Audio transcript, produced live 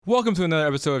Welcome to another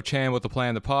episode of Chan with a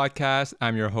Plan, the podcast.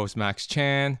 I'm your host, Max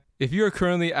Chan. If you are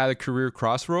currently at a career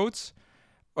crossroads,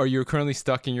 or you're currently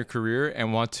stuck in your career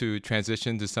and want to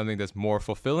transition to something that's more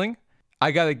fulfilling,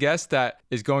 I got a guest that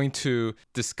is going to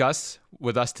discuss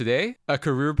with us today a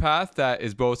career path that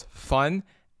is both fun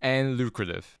and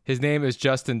lucrative. His name is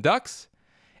Justin Dux,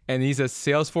 and he's a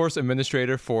Salesforce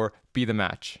administrator for Be The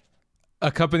Match,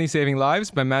 a company saving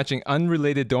lives by matching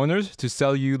unrelated donors to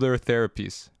cellular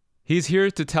therapies. He's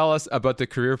here to tell us about the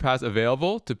career paths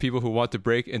available to people who want to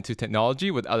break into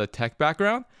technology without a tech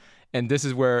background, and this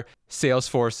is where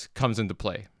Salesforce comes into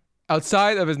play.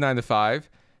 Outside of his 9-to-5,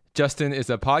 Justin is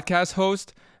a podcast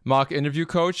host, mock interview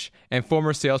coach, and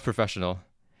former sales professional.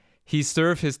 He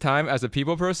served his time as a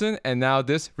people person, and now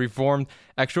this reformed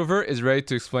extrovert is ready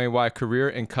to explain why a career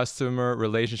in customer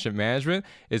relationship management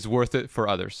is worth it for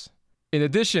others. In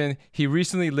addition, he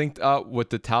recently linked up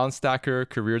with the Talent Stacker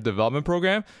Career Development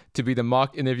Program to be the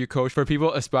mock interview coach for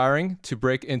people aspiring to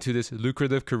break into this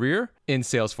lucrative career in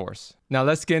Salesforce. Now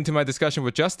let's get into my discussion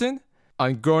with Justin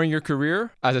on growing your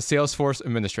career as a Salesforce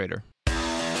administrator.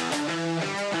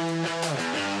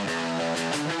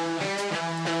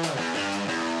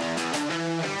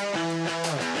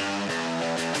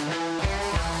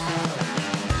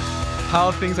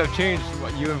 How things have changed.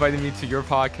 You invited me to your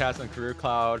podcast on Career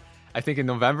Cloud, I think in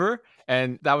November,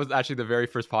 and that was actually the very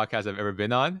first podcast I've ever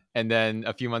been on. And then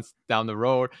a few months down the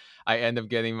road, I ended up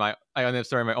starting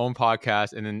my own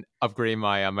podcast and then upgrading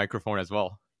my microphone as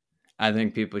well. I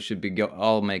think people should be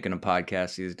all making a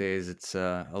podcast these days. It's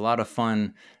a lot of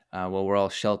fun. While we're all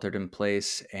sheltered in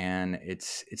place, and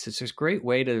it's just a great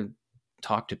way to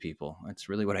talk to people. That's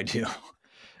really what I do.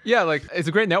 Yeah, like it's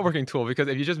a great networking tool because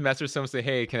if you just message someone and say,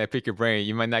 hey, can I pick your brain?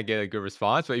 You might not get a good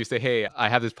response, but you say, hey, I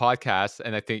have this podcast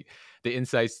and I think the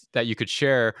insights that you could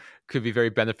share could be very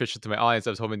beneficial to my audience.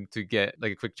 I was hoping to get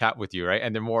like a quick chat with you, right?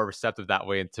 And they're more receptive that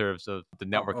way in terms of the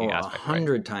networking aspect, right?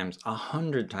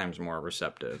 100 times more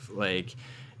receptive. Like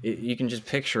you can just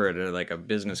picture it at like a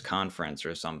business conference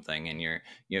or something,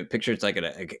 and picture it's like at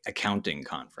an accounting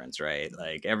conference, right?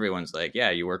 Like everyone's like, yeah,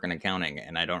 you work in accounting,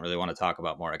 and I don't really want to talk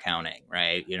about more accounting,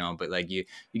 right? But like you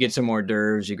get some hors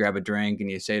d'oeuvres, you grab a drink, and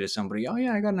you say to somebody, oh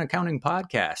yeah, I got an accounting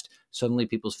podcast. Suddenly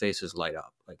people's faces light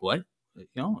up. Like, what?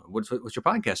 What's your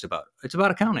podcast about? It's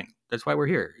about accounting. That's why we're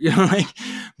here.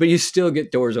 But you still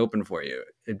get doors open for you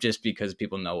just because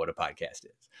people know what a podcast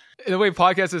is. In a way,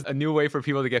 podcast is a new way for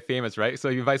people to get famous, right? So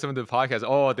you invite someone to the podcast,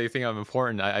 oh, they think I'm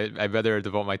important. I better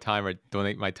devote my time or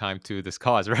donate my time to this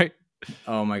cause, right?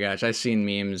 Oh my gosh, I've seen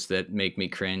memes that make me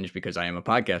cringe because I am a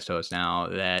podcast host now.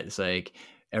 That it's like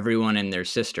everyone and their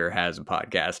sister has a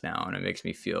podcast now, and it makes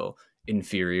me feel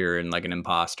inferior and like an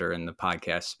imposter in the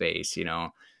podcast space.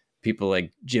 People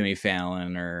like Jimmy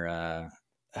Fallon or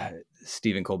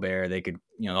Stephen Colbert, they could,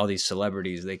 all these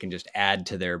celebrities, they can just add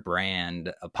to their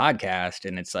brand a podcast,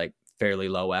 and it's like fairly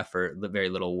low effort, very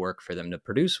little work for them to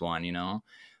produce one,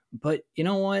 But you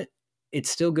know what? It's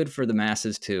still good for the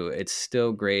masses too. It's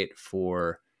still great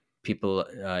for people,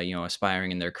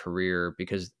 aspiring in their career,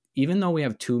 because even though we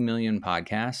have 2 million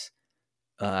podcasts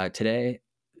today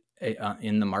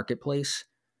in the marketplace,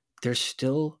 there's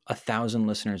still 1,000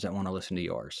 listeners that want to listen to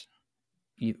yours.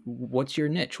 What's your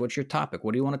niche? What's your topic?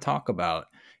 What do you want to talk about?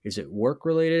 Is it work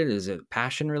related? Is it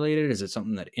passion related? Is it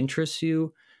something that interests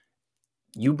you?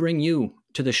 You bring you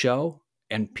to the show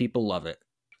and people love it.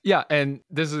 Yeah, and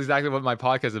this is exactly what my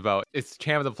podcast is about. It's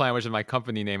Chan with a Plan, which is my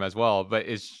company name as well, but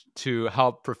it's to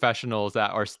help professionals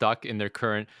that are stuck in their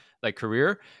current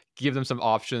career, give them some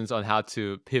options on how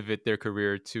to pivot their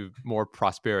career to more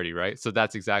prosperity, right? So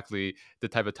that's exactly the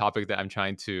type of topic that I'm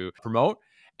trying to promote.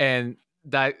 And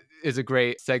that is a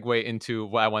great segue into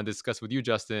what I want to discuss with you,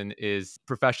 Justin, is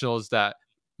professionals that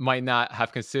might not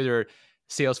have considered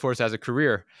Salesforce as a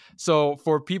career. So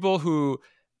for people who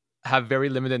have very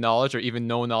limited knowledge or even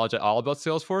no knowledge at all about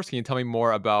Salesforce, can you tell me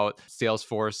more about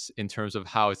Salesforce in terms of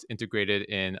how it's integrated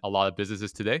in a lot of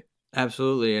businesses today?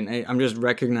 Absolutely. And I'm just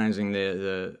recognizing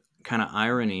the kind of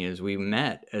irony is we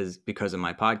met because of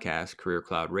my podcast, Career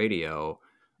Cloud Radio.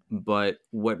 But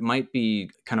what might be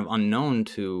kind of unknown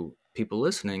to people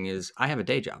listening is I have a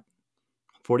day job,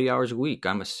 40 hours a week.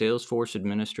 I'm a Salesforce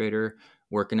administrator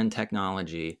working in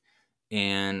technology.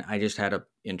 And I just had an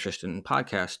interest in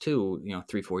podcasts too,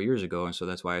 3-4 years ago. And so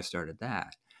that's why I started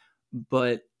that.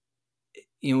 But,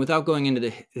 without going into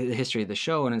the history of the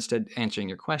show and instead answering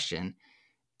your question,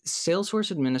 Salesforce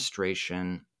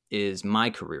administration is my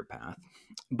career path.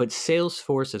 But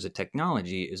Salesforce as a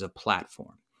technology is a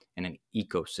platform and an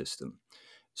ecosystem.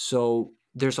 So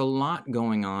there's a lot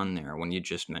going on there when you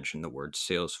just mentioned the word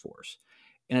Salesforce.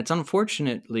 And it's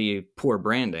unfortunately poor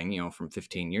branding, from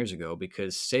 15 years ago,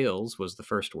 because sales was the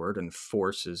first word and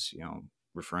force is,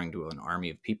 referring to an army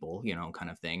of people,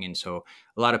 kind of thing. And so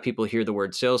a lot of people hear the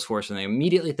word Salesforce and they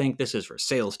immediately think this is for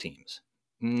sales teams.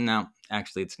 No,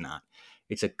 actually, it's not.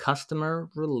 It's a customer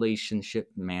relationship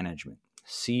management.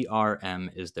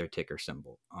 CRM is their ticker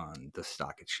symbol on the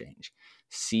stock exchange.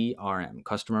 CRM,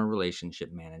 customer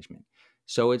relationship management.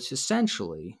 So it's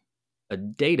essentially a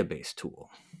database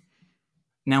tool.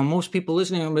 Now, most people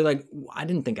listening will be like, I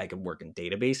didn't think I could work in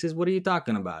databases. What are you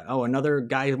talking about? Oh, another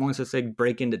guy wants to say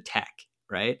break into tech,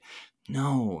 right?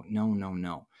 No, no, no,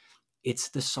 no. It's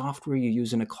the software you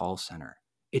use in a call center.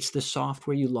 It's the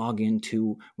software you log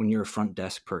into when you're a front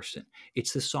desk person.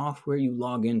 It's the software you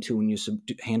log into when you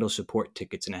handle support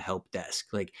tickets in a help desk.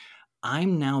 Like,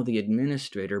 I'm now the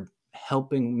administrator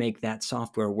helping make that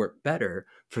software work better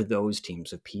for those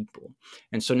teams of people.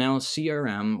 And so now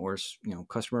CRM, or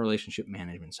customer relationship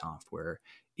management software,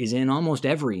 is in almost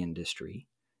every industry.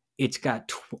 It's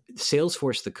got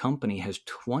Salesforce, the company, has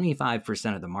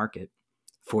 25% of the market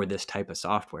for this type of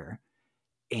software,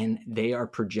 and they are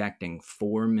projecting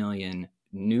 4 million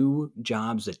new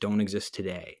jobs that don't exist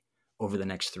today over the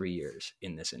next 3 years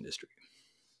in this industry.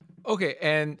 Okay,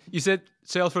 and you said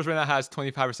Salesforce right now has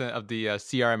 25% of the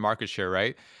CRM market share,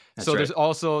 right? That's So right. there's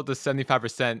also the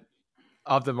 75%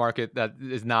 of the market that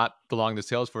is not belong to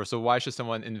Salesforce. So why should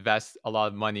someone invest a lot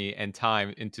of money and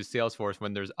time into Salesforce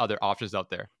when there's other options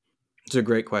out there? It's a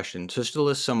great question. So just to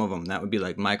list some of them, that would be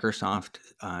like Microsoft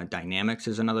Dynamics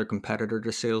is another competitor to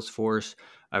Salesforce.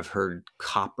 I've heard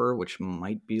Copper, which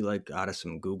might be like out of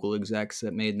some Google execs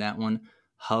that made that one.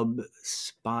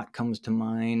 HubSpot comes to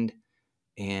mind.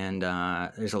 And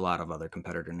there's a lot of other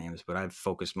competitor names, but I've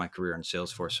focused my career on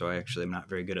Salesforce, so I actually am not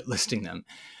very good at listing them.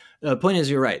 The point is,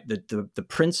 you're right. The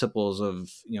principles of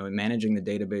managing the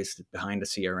database behind a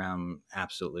CRM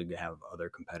absolutely have other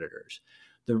competitors.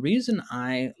 The reason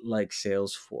I like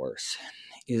Salesforce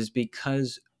is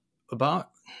because about,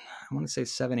 I want to say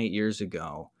 7-8 years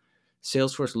ago,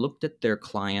 Salesforce looked at their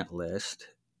client list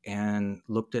and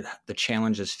looked at the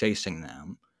challenges facing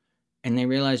them, and they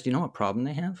realized, what problem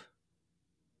they have?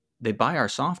 They buy our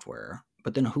software,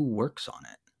 but then who works on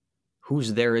it?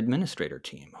 Who's their administrator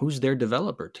team? Who's their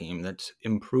developer team that's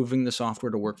improving the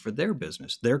software to work for their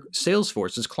business, their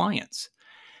Salesforce's clients?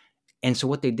 And so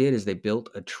what they did is they built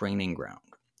a training ground,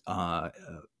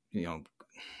 you know,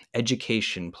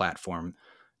 education platform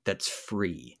that's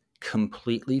free,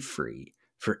 completely free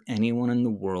for anyone in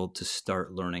the world to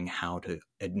start learning how to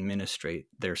administrate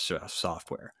their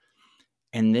software.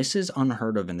 And this is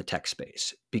unheard of in the tech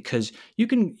space because you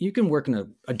can work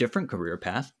in a different career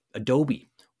path.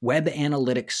 Adobe, web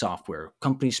analytics software.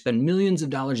 Companies spend millions of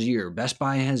dollars a year. Best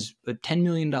Buy has a $10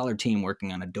 million team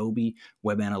working on Adobe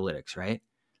web analytics, right?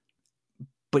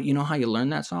 But you know how you learn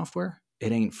that software?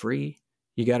 It ain't free.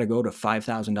 You got to go to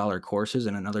 $5,000 courses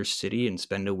in another city and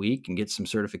spend a week and get some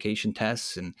certification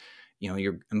tests. And,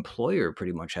 your employer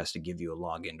pretty much has to give you a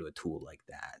login to a tool like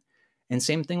that. And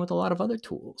same thing with a lot of other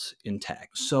tools in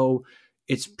tech. So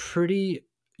it's pretty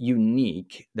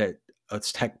unique that a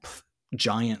tech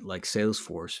giant like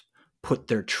Salesforce put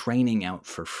their training out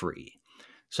for free.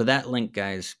 So that link,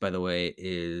 guys, by the way,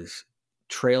 is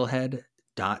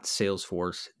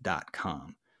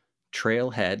trailhead.salesforce.com.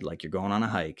 Trailhead, like you're going on a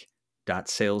hike,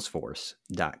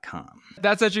 .salesforce.com.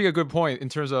 That's actually a good point in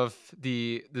terms of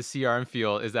the CRM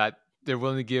field is that they're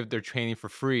willing to give their training for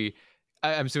free.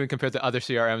 I'm assuming compared to other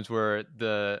CRMs where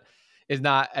the is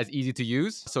not as easy to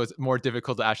use, so it's more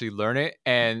difficult to actually learn it.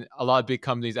 And a lot of big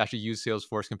companies actually use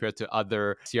Salesforce compared to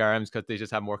other CRMs because they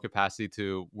just have more capacity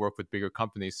to work with bigger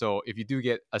companies. So if you do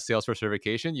get a Salesforce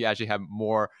certification, you actually have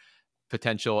more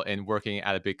potential in working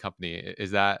at a big company.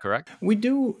 Is that correct? We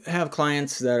do have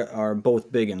clients that are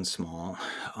both big and small.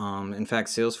 In fact,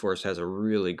 Salesforce has a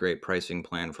really great pricing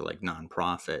plan for like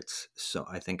nonprofits. So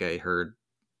I think I heard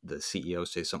the CEO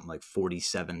say something like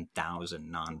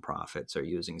 47,000 nonprofits are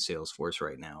using Salesforce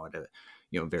right now at a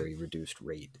very reduced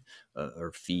rate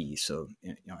or fee. So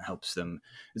it helps them.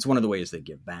 It's one of the ways they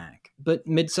give back. But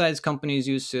mid-sized companies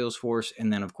use Salesforce,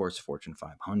 and then of course Fortune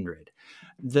 500.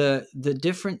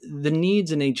 The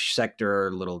needs in each sector are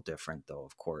a little different though,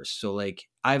 of course. So like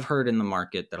I've heard in the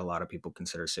market that a lot of people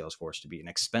consider Salesforce to be an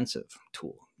expensive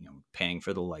tool. Paying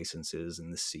for the licenses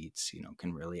and the seats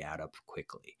can really add up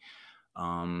quickly.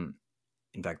 In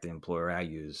fact, the employer I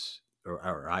use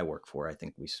or I work for, I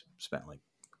think we spent like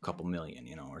a couple million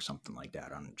or something like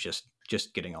that on just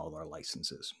getting all of our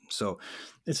licenses. So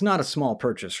it's not a small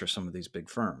purchase for some of these big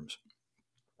firms.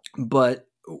 But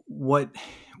what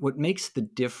makes the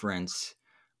difference,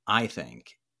 I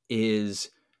think, is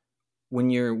when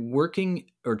you're working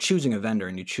or choosing a vendor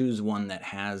and you choose one that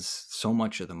has so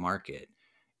much of the market,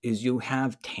 is you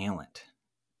have talent.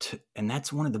 And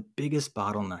that's one of the biggest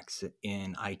bottlenecks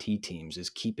in IT teams, is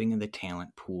keeping the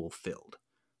talent pool filled,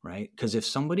 right? Because if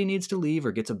somebody needs to leave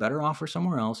or gets a better offer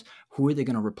somewhere else, who are they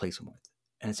going to replace them with?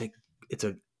 And it's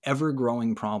a ever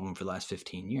growing problem for the last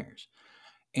 15 years.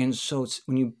 And so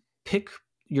when you pick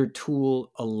your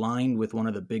tool aligned with one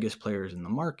of the biggest players in the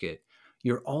market,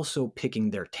 you're also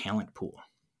picking their talent pool,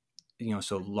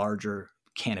 so larger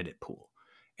candidate pool.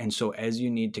 And so as you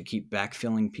need to keep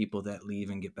backfilling people that leave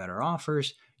and get better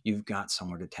offers, you've got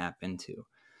somewhere to tap into.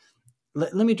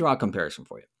 Let me draw a comparison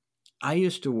for you. I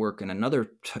used to work in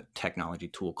another technology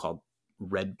tool called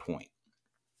Redpoint.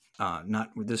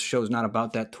 Not this show's not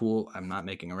about that tool. I'm not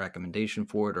making a recommendation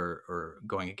for it or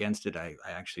going against it. I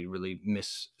actually really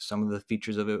miss some of the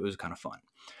features of it. It was kind of fun.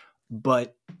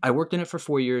 But I worked in it for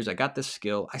 4 years. I got this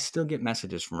skill. I still get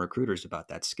messages from recruiters about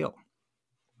that skill.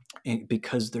 And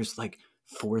because there's like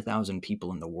 4,000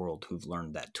 people in the world who've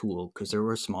learned that tool, because there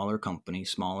were a smaller company,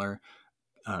 smaller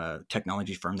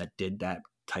technology firm that did that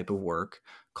type of work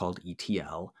called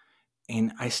ETL.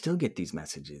 And I still get these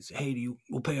messages. Hey,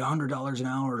 we'll pay $100 an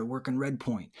hour to work in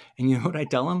Redpoint. And you know what I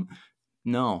tell them?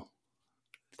 No,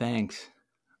 thanks.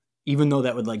 Even though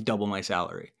that would like double my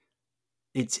salary.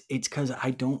 It's because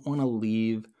I don't want to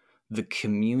leave the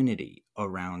community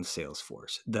around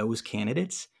Salesforce. Those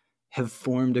candidates have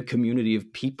formed a community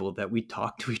of people that we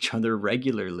talk to each other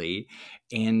regularly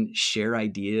and share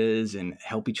ideas and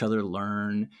help each other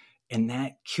learn. And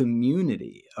that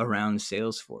community around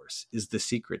Salesforce is the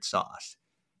secret sauce.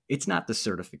 It's not the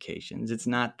certifications. It's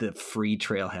not the free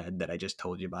trailhead that I just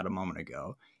told you about a moment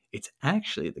ago. It's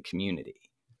actually the community.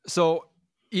 So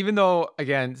even though,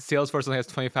 again, Salesforce only has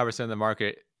 25% of the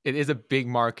market, it is a big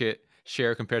market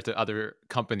share compared to other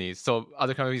companies. So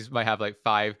other companies might have like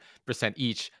 5%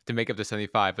 each to make up the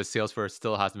 75, but Salesforce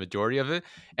still has the majority of it.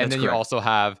 And That's then you correct. also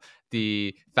have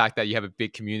the fact that you have a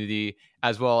big community,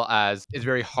 as well as it's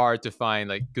very hard to find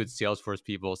like good Salesforce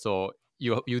people. So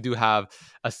you do have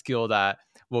a skill that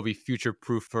will be future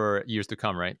proof for years to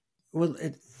come, right? Well,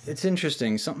 it's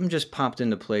interesting. Something just popped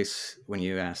into place when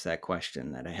you asked that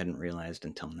question that I hadn't realized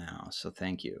until now. So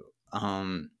thank you.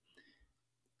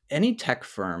 Any tech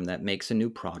firm that makes a new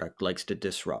product likes to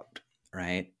disrupt,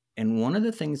 right? And one of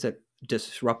the things that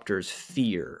disruptors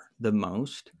fear the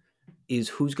most is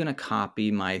who's going to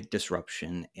copy my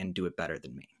disruption and do it better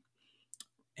than me.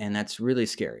 And that's really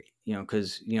scary,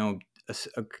 because,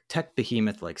 a tech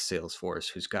behemoth like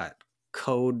Salesforce, who's got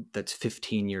code that's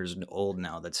 15 years old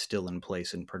now that's still in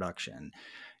place in production,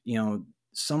 you know,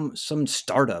 some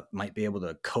startup might be able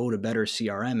to code a better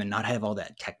CRM and not have all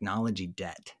that technology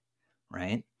debt,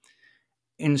 right?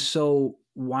 And so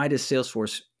why does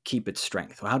Salesforce keep its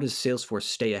strength? How does Salesforce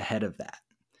stay ahead of that?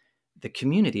 The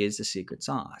community is the secret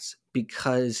sauce,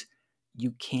 because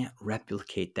you can't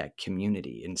replicate that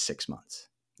community in 6 months.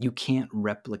 You can't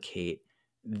replicate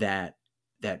that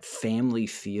family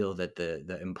feel that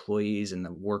the employees and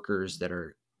the workers that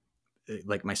are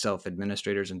like myself,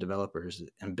 administrators and developers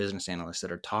and business analysts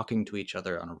that are talking to each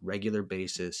other on a regular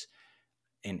basis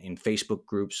in Facebook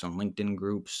groups, on LinkedIn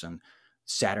groups, and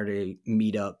Saturday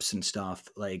meetups and stuff.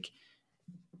 Like,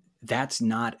 that's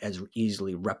not as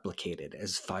easily replicated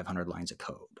as 500 lines of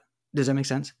code. Does that make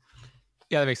sense?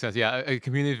 Yeah, that makes sense. Yeah, a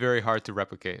community is very hard to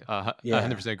replicate. I Yeah.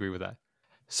 100% agree with that.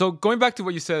 So going back to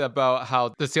what you said about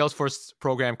how the Salesforce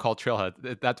program called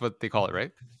Trailhead, that's what they call it,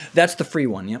 right? That's the free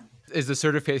one. Yep. Is the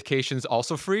certifications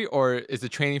also free, or is the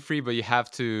training free, but you have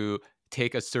to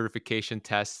take a certification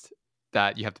test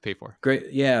that you have to pay for?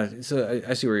 Great. Yeah. So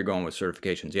I see where you're going with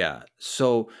certifications. Yeah.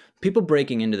 So people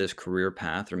breaking into this career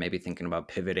path, or maybe thinking about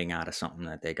pivoting out of something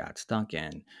that they got stuck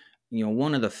in,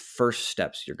 one of the first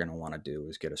steps you're going to want to do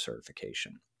is get a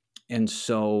certification. And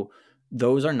so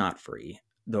those are not free.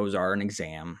 Those are an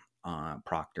exam,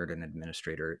 proctored and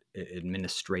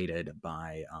administrated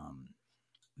by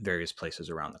various places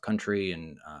around the country.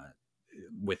 And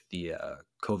with the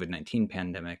COVID-19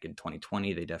 pandemic in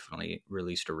 2020, they definitely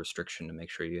released a restriction to make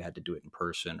sure you had to do it in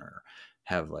person or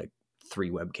have like 3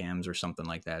 webcams or something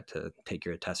like that to take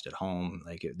your test at home.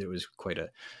 Like, there was quite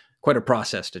a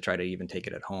process to try to even take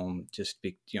it at home, just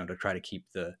to try to keep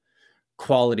the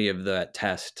quality of that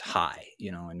test high,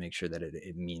 and make sure that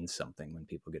it means something when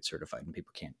people get certified and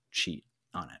people can't cheat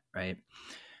on it, right?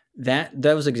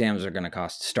 Those exams are going to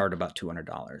start about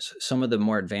 $200. Some of the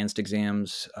more advanced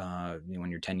exams,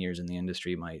 when you're 10 years in the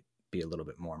industry, might be a little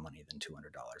bit more money than $200.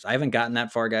 I haven't gotten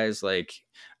that far, guys. Like,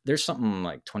 there's something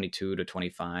like 22 to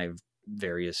 25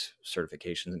 various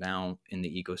certifications now in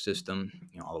the ecosystem,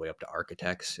 all the way up to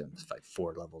architects. And it's like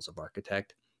 4 levels of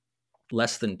architect.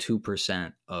 Less than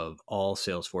 2% of all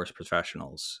Salesforce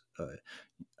professionals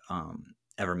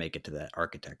ever make it to that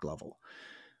architect level.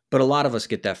 But a lot of us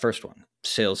get that first one,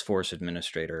 Salesforce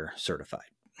Administrator Certified.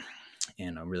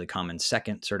 And a really common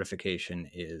second certification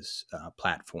is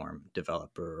Platform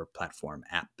Developer or Platform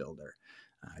App Builder,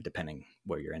 depending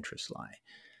where your interests lie.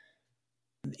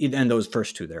 And those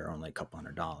first two, there are only a couple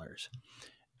 $100.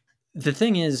 The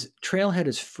thing is, Trailhead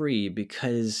is free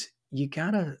because you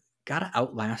gotta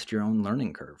outlast your own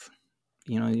learning curve.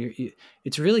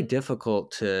 It's really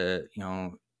difficult to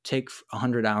take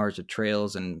 100 hours of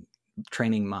trails and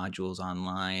training modules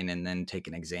online and then take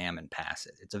an exam and pass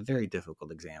it. It's a very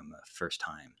difficult exam the first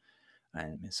time.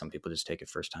 And some people just take it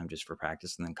first time just for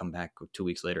practice and then come back 2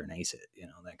 weeks later and ace it,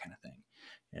 that kind of thing.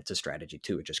 It's a strategy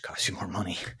too. It just costs you more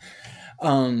money.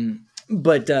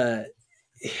 But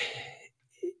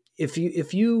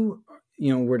if you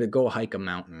were to go hike a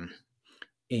mountain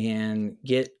and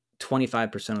get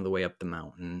 25% of the way up the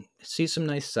mountain, see some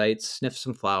nice sights, sniff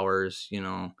some flowers,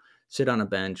 sit on a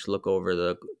bench, look over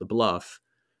the bluff,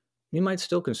 you might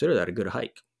still consider that a good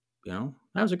hike. That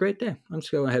was a great day. I'm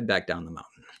just going to head back down the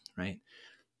mountain, right?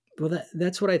 Well,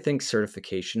 that's what I think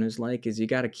certification is like, is you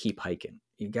got to keep hiking.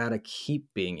 You got to keep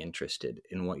being interested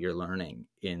in what you're learning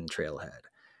in Trailhead.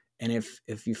 And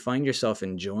if you find yourself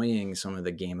enjoying some of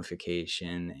the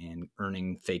gamification and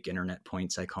earning fake internet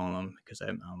points, I call them, because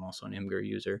I'm also an Imgur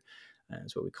user,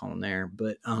 that's what we call them there.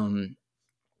 But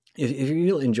if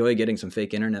you enjoy getting some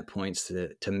fake internet points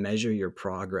to measure your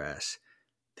progress,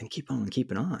 then keep on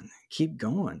keeping on, keep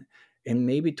going. And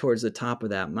maybe towards the top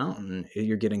of that mountain,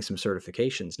 you're getting some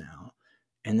certifications now.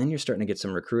 And then you're starting to get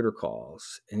some recruiter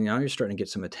calls. And now you're starting to get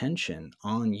some attention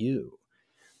on you.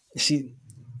 See,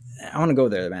 I want to go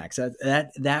there, Max.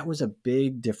 That was a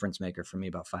big difference maker for me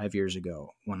about 5 years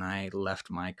ago when I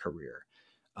left my career.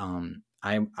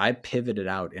 I pivoted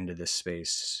out into this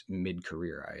space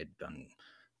mid-career. I had done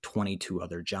 22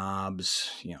 other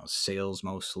jobs, sales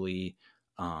mostly.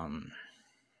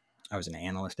 I was an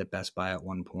analyst at Best Buy at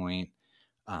one point.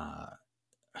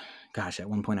 At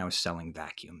one point I was selling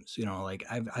vacuums.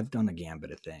 I've done a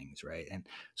gambit of things, right? And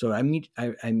so I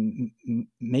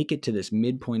make it to this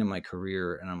midpoint of my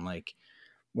career, and I'm like,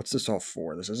 what's this all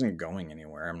for? This isn't going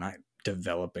anywhere. I'm not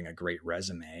developing a great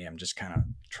resume. I'm just kind of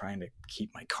trying to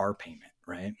keep my car payment,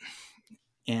 right?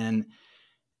 And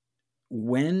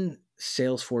when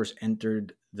Salesforce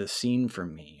entered the scene for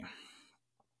me,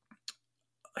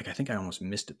 I think I almost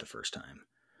missed it the first time.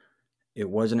 It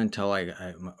wasn't until I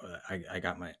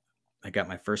got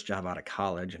my first job out of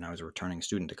college, and I was a returning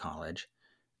student to college.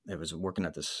 I was working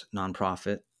at this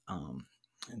nonprofit,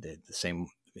 the same,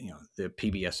 the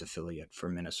PBS affiliate for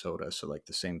Minnesota. So like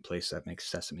the same place that makes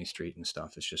Sesame Street and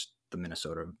stuff. It's just the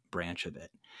Minnesota branch of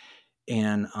it.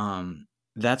 And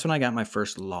that's when I got my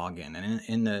first login. And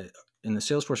in the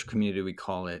Salesforce community, we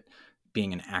call it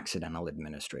being an accidental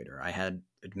administrator. I had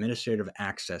administrative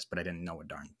access, but I didn't know a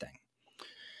darn thing.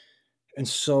 And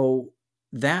so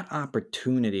that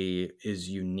opportunity is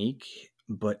unique,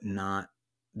 but not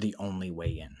the only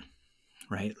way in,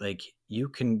 right? Like you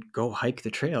can go hike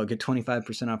the trail, get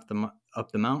 25%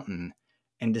 up the mountain,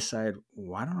 and decide,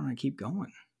 why don't I keep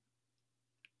going?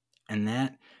 And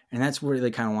that's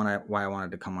really kind of why I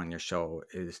wanted to come on your show,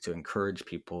 is to encourage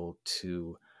people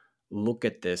to look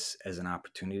at this as an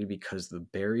opportunity, because the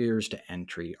barriers to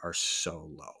entry are so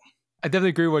low. I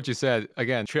definitely agree with what you said.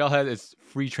 Again, Trailhead is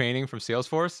free training from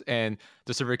Salesforce, and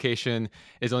the certification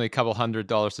is only a couple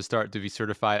 $100 to start to be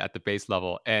certified at the base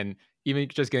level. And even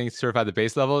just getting certified at the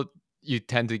base level, you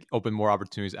tend to open more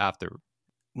opportunities after.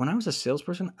 When I was a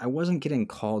salesperson, I wasn't getting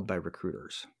called by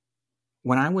recruiters.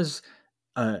 When I was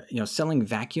selling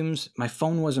vacuums, my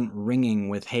phone wasn't ringing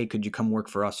with, "Hey, could you come work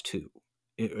for us too?"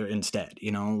 Instead,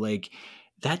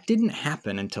 that didn't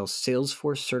happen until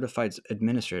Salesforce Certified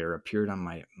Administrator appeared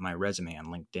on my resume on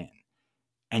LinkedIn.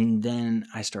 And then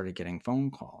I started getting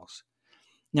phone calls.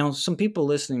 Now, some people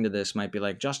listening to this might be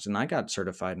like, "Justin, I got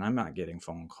certified and I'm not getting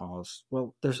phone calls."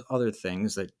 Well, there's other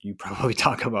things that you probably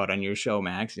talk about on your show,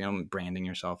 Max, branding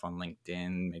yourself on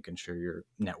LinkedIn, making sure you're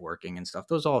networking and stuff.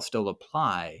 Those all still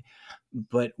apply.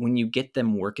 But when you get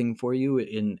them working for you,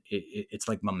 it's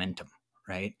like momentum,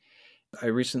 right? I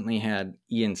recently had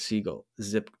Ian Siegel,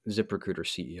 ZipRecruiter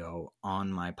CEO,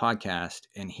 on my podcast,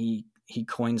 and he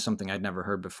coined something I'd never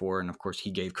heard before. And of course, he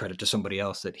gave credit to somebody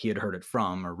else that he had heard it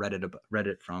from or read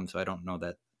it from. So I don't know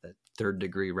that third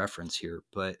degree reference here,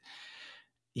 but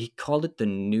he called it the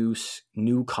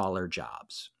new collar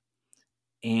jobs.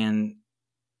 And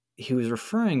he was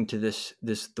referring to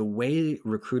the way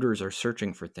recruiters are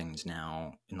searching for things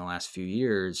now in the last few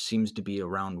years seems to be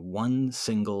around one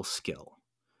single skill.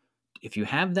 if you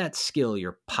have that skill,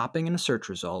 you're popping in a search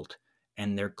result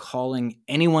and they're calling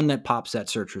anyone that pops that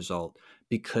search result,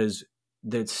 because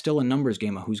there's still a numbers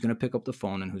game of who's going to pick up the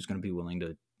phone and who's going to be willing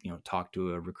to, talk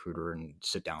to a recruiter and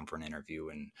sit down for an interview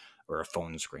or a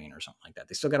phone screen or something like that.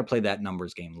 They still got to play that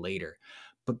numbers game later.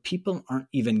 But people aren't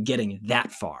even getting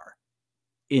that far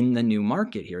in the new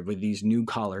market here with these new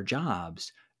collar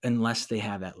jobs unless they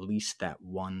have at least that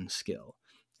one skill.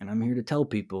 And I'm here to tell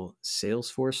people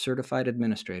Salesforce certified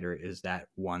administrator is that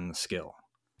one skill.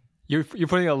 You're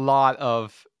putting a lot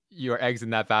of your eggs in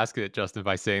that basket, Justin,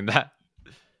 by saying that.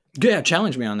 Yeah,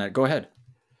 challenge me on that. Go ahead.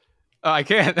 I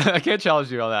can't. I can't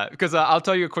challenge you on that because I'll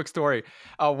tell you a quick story.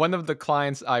 One of the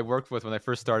clients I worked with when I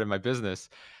first started my business,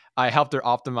 I helped her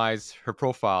optimize her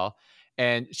profile,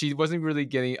 and she wasn't really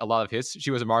getting a lot of hits. She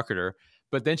was a marketer,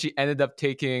 but then she ended up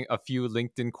taking a few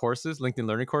LinkedIn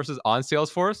learning courses on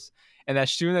Salesforce. And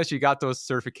as soon as she got those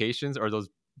certifications or those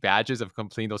badges of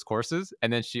completing those courses,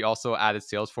 and then she also added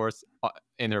Salesforce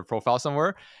in her profile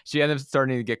somewhere, she ended up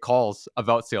starting to get calls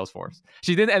about Salesforce.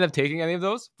 She didn't end up taking any of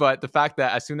those, but the fact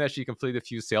that as soon as she completed a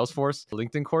few Salesforce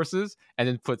LinkedIn courses and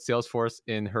then put Salesforce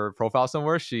in her profile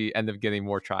somewhere, she ended up getting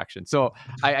more traction. So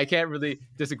I can't really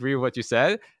disagree with what you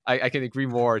said. I can agree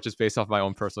more just based off my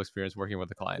own personal experience working with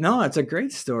the client. No, it's a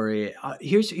great story.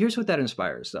 Here's what that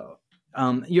inspires, though.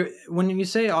 When you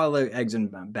say all the eggs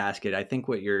in a basket, I think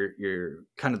what you're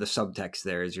kind of the subtext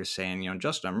there is you're saying,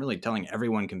 Justin, I'm really telling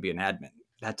everyone can be an admin.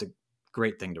 That's a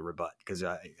great thing to rebut, because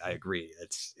I agree.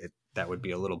 That would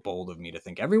be a little bold of me to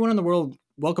think everyone in the world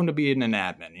welcome to being an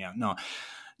admin.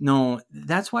 No,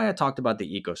 that's why I talked about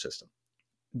the ecosystem.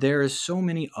 There's so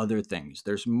many other things.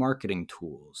 There's marketing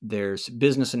tools. There's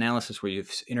business analysis where you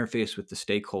interface with the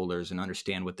stakeholders and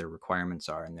understand what their requirements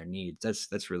are and their needs.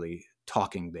 That's really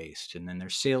talking based. And then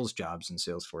there's sales jobs in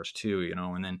Salesforce too,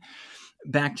 And then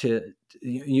back to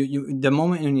the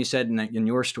moment when you said in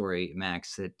your story,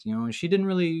 Max, that she didn't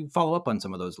really follow up on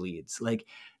some of those leads. Like,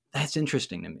 that's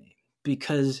interesting to me,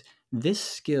 because this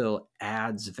skill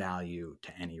adds value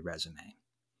to any resume.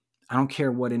 I don't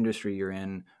care what industry you're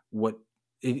in,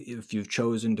 if you've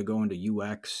chosen to go into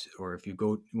UX, or if you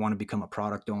want to become a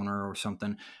product owner or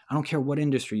something. I don't care what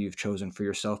industry you've chosen for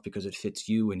yourself, because it fits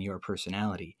you and your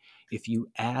personality. If you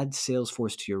add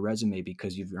Salesforce to your resume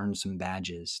because you've earned some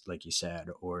badges, like you said,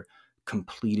 or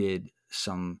completed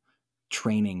some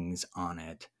trainings on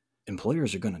it,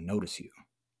 employers are going to notice you.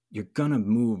 You're going to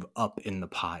move up in the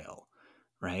pile,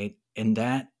 right? And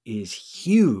that is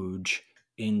huge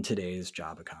in today's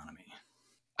job economy.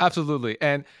 Absolutely.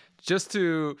 And just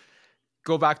to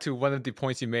go back to one of the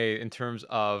points you made in terms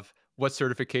of what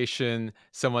certification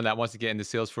someone that wants to get into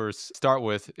Salesforce start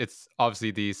with, it's obviously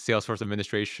the Salesforce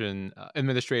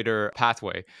administrator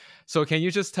pathway. So can you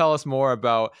just tell us more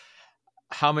about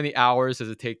how many hours does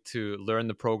it take to learn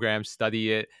the program,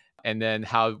 study it, and then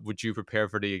how would you prepare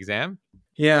for the exam?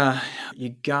 Yeah,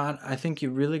 I think you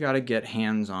really got to get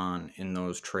hands on in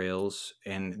those trails.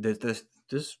 And this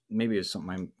maybe is something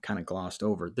I'm kind of glossed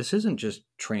over. This isn't just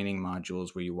training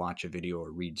modules where you watch a video or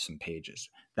read some pages.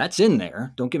 That's in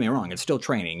there. Don't get me wrong. It's still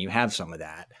training. You have some of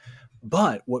that.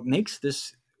 But what makes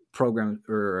this program,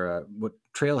 or what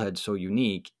Trailhead, so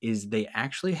unique is they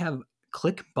actually have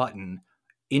click button.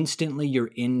 Instantly,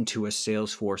 you're into a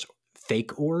Salesforce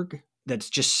fake org that's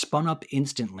just spun up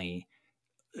instantly,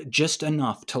 just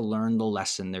enough to learn the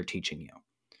lesson they're teaching you.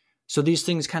 So these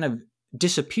things kind of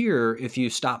disappear if you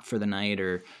stop for the night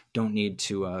or don't need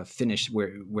to finish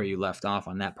where you left off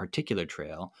on that particular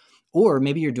trail. Or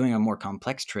maybe you're doing a more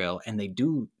complex trail and they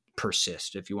do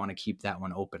persist if you want to keep that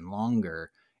one open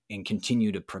longer and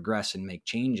continue to progress and make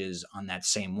changes on that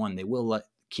same one. They will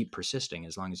keep persisting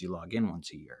as long as you log in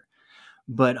once a year.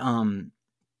 But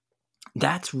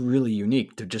that's really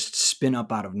unique, to just spin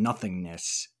up out of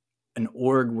nothingness an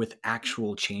org with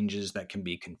actual changes that can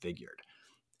be configured.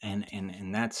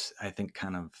 And that's, I think,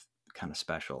 kind of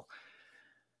special.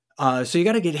 So you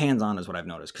got to get hands on, is what I've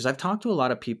noticed, because I've talked to a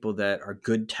lot of people that are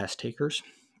good test takers,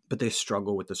 but they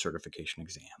struggle with the certification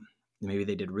exam. Maybe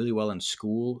they did really well in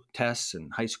school tests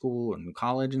and high school and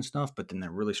college and stuff, but then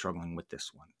they're really struggling with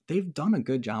this one. They've done a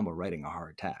good job of writing a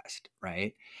hard test,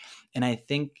 right? And I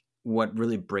think what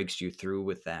really breaks you through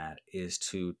with that is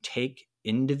to take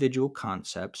individual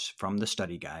concepts from the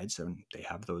study guides, and they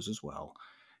have those as well,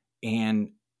 and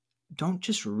don't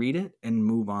just read it and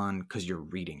move on because you're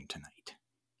reading tonight.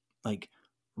 Like,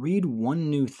 read one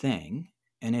new thing,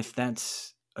 and if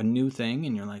that's a new thing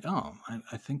and you're like, oh,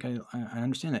 I think I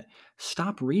understand it,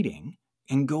 stop reading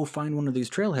and go find one of these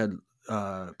trailhead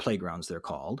playgrounds, they're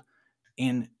called,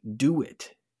 and do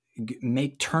it.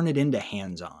 Turn it into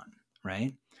hands-on,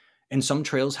 right? And some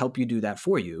trails help you do that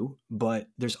for you, but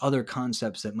there's other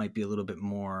concepts that might be a little bit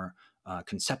more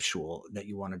conceptual that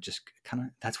you want to just kind of,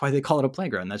 that's why they call it a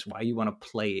playground. That's why you want to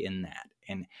play in that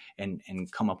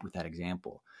and come up with that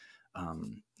example.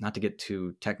 Not to get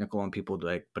too technical on people,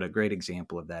 like, but a great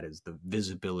example of that is the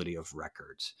visibility of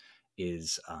records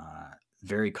is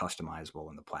very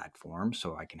customizable in the platform.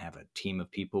 So I can have a team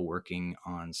of people working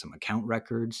on some account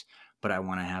records, but I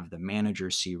want to have the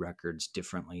manager see records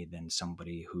differently than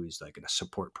somebody who's like a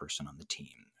support person on the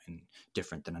team, and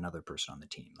different than another person on the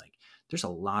team. Like, there's a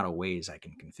lot of ways I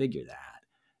can configure that.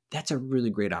 That's a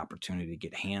really great opportunity to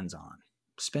get hands on.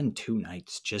 Spend 2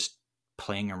 nights just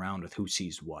playing around with who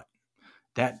sees what.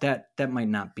 That might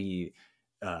not be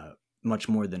uh, much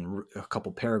more than a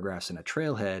couple paragraphs in a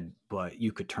trailhead, but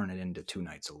you could turn it into 2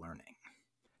 nights of learning.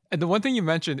 And the one thing you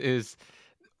mentioned is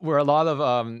where a lot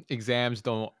of exams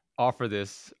don't offer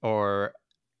this, or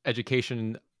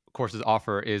education courses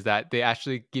offer, is that they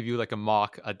actually give you like a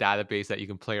database that you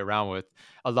can play around with.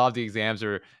 A lot of the exams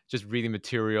are just reading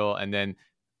material and then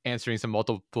answering some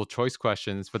multiple choice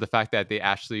questions, but the fact that they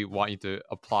actually want you to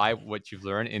apply what you've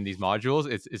learned in these modules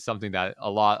is something that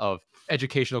a lot of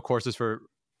educational courses, for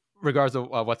regardless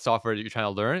of what software you're trying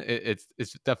to learn, it's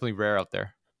definitely rare out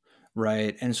there.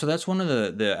 Right. And so that's one of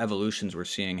the evolutions we're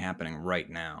seeing happening right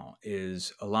now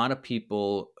is a lot of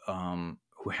people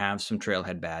who have some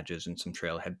trailhead badges and some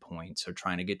trailhead points are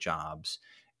trying to get jobs,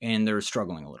 and they're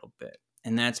struggling a little bit.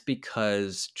 And that's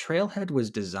because trailhead was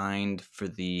designed for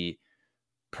the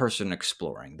person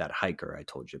exploring, that hiker I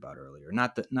told you about earlier.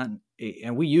 Not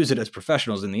and we use it as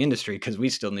professionals in the industry because we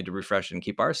still need to refresh and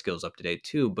keep our skills up to date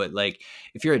too. But like,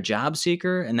 if you're a job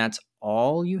seeker and that's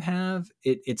all you have,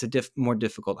 it's a more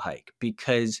difficult hike,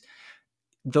 because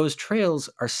those trails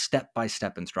are step by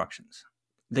step instructions.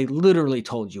 They literally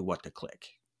told you what to click,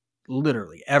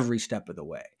 literally every step of the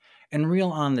way. And real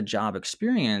on the job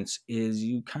experience is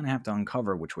you kind of have to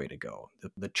uncover which way to go.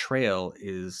 The trail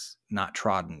is not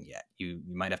trodden yet. You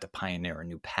might have to pioneer a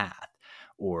new path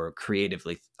or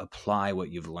creatively apply what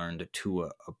you've learned to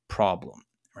a problem,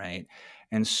 right?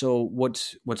 And so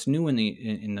what's new in the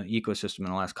ecosystem in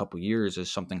the last couple of years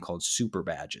is something called super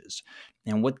badges.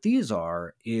 And what these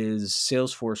are is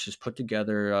Salesforce has put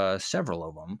together several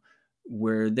of them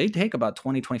where they take about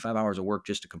 20-25 hours of work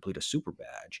just to complete a super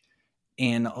badge.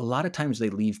 And a lot of times they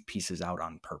leave pieces out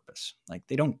on purpose. Like,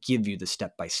 they don't give you the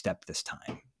step by step this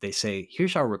time. They say,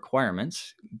 here's our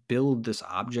requirements, build this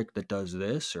object that does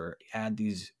this, or add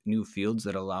these new fields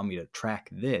that allow me to track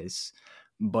this.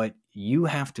 But you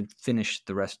have to finish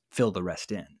the rest, fill the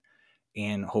rest in,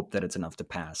 and hope that it's enough to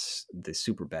pass the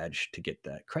super badge to get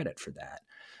that credit for that.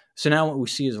 So now what we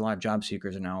see is a lot of job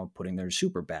seekers are now putting their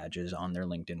super badges on their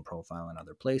LinkedIn profile and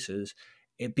other places,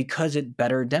 because it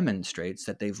better demonstrates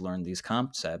that they've learned these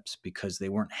concepts because they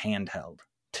weren't handheld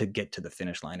to get to the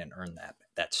finish line and earn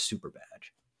that super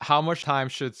badge. How much time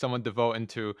should someone devote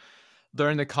into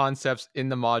learn the concepts in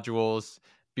the modules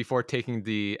before taking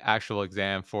the actual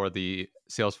exam for the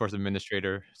Salesforce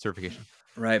administrator certification?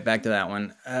 Right, back to that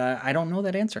one. I don't know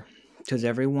that answer, because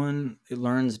everyone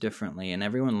learns differently and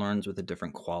everyone learns with a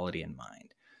different quality in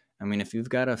mind. I mean, if you've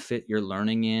got to fit your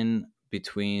learning in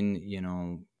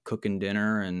between, cooking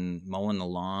dinner and mowing the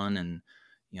lawn and,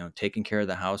 taking care of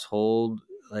the household,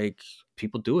 like,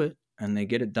 people do it and they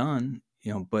get it done,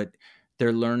 but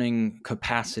their learning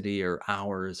capacity or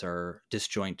hours are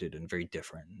disjointed and very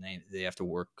different. And they have to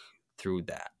work through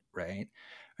that, right?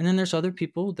 And then there's other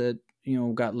people that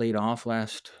got laid off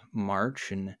last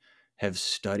March and have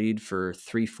studied for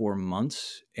 3-4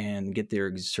 months and get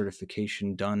their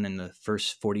certification done in the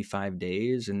first 45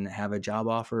 days and have a job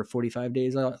offer 45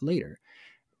 days later.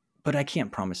 But I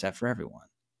can't promise that for everyone,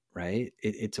 right?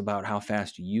 It's about how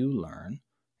fast you learn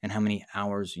and how many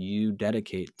hours you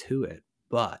dedicate to it.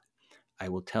 But I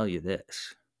will tell you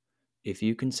this: if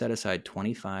you can set aside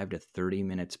 25 to 30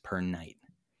 minutes per night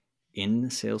in the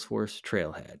Salesforce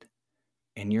trailhead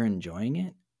and you're enjoying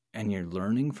it and you're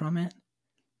learning from it,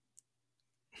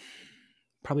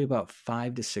 probably about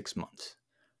 5 to 6 months.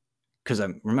 Because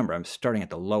I'm starting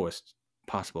at the lowest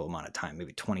possible amount of time,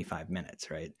 maybe 25 minutes,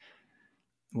 right?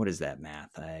 What is that math?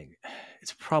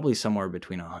 It's probably somewhere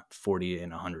between 40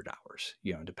 and 100 hours,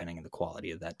 depending on the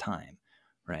quality of that time,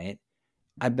 right?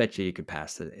 I bet you could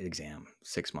pass the exam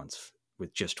 6 months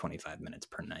with just 25 minutes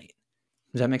per night.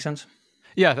 Does that make sense?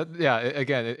 Yeah,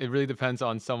 again, it really depends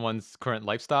on someone's current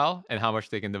lifestyle and how much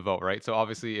they can devote, right? So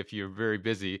obviously, if you're very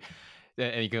busy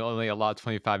and you can only allot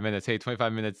 25 minutes, hey,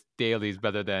 25 minutes daily is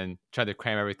better than trying to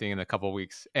cram everything in a couple of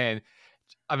weeks. And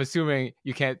I'm assuming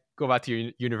you can't go back to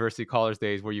your university college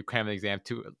days where you cram an exam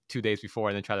two days before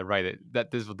and then try to write it.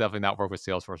 That this will definitely not work with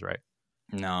Salesforce, right?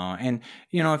 No. And,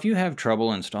 if you have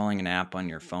trouble installing an app on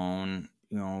your phone,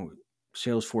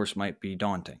 Salesforce might be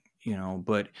daunting,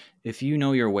 but if you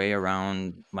know your way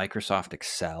around Microsoft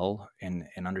Excel and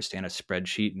understand a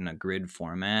spreadsheet in a grid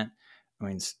format, I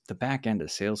mean, the back end of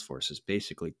Salesforce is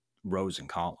basically rows and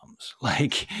columns.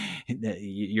 Like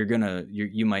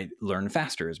you might learn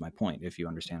faster is my point if you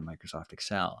understand Microsoft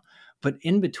Excel. But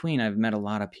in between, I've met a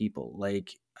lot of people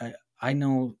like, I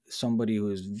know somebody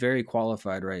who is very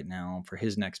qualified right now for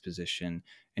his next position,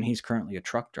 and he's currently a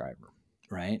truck driver.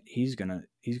 Right? He's gonna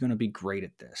be great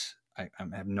at this. I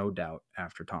have no doubt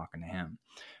after talking to him.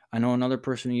 I know another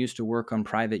person who used to work on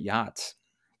private yachts,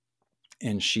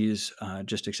 and she's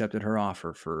just accepted her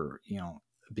offer for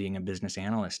being a business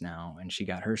analyst now, and she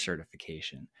got her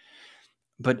certification.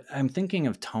 But I'm thinking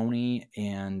of Tony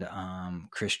and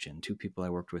Christian, two people I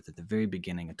worked with at the very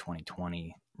beginning of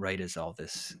 2020, right as all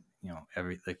this,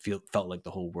 felt like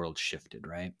the whole world shifted,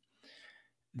 right?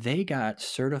 They got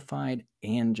certified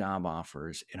and job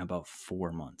offers in about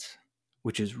 4 months,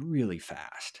 which is really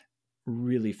fast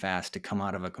to come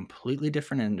out of a completely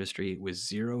different industry with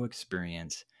zero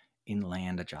experience and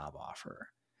land a job offer.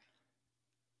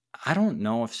 I don't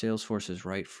know if Salesforce is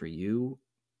right for you,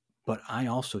 but I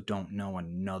also don't know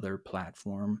another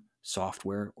platform,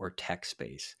 software, or tech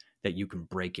space that you can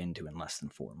break into in less than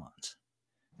 4 months.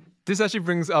 This actually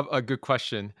brings up a good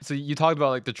question. So you talked about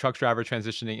like the truck driver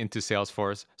transitioning into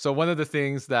Salesforce. So one of the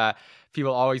things that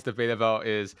people always debate about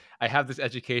is I have this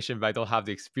education, but I don't have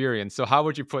the experience. So how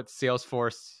would you put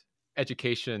Salesforce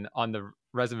education on the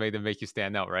resume to make you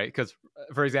stand out, right? Because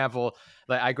for example,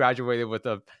 like I graduated with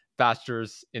a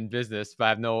bachelor's in business, but I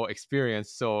have no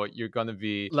experience. So you're going to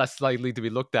be less likely to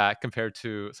be looked at compared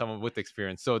to someone with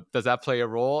experience. So does that play a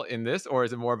role in this, or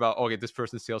is it more about, okay, this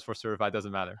person's Salesforce certified,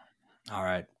 doesn't matter? All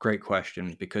right, great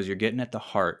question, because you're getting at the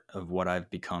heart of what I've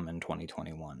become in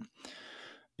 2021.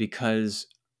 Because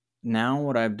now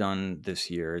what I've done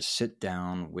this year is sit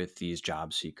down with these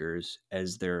job seekers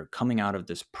as they're coming out of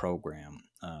this program,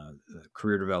 the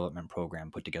career development program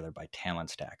put together by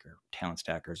Talent Stacker. Talent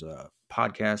Stacker is a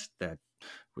podcast that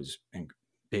was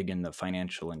big in the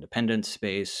financial independence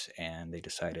space, and they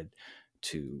decided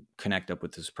to connect up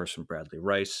with this person, Bradley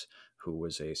Rice, who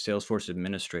was a Salesforce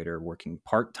administrator working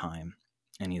part time,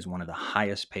 and he's one of the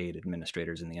highest paid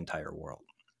administrators in the entire world.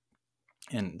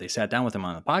 And they sat down with him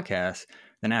on the podcast.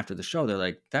 Then after the show, they're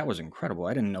like, "That was incredible.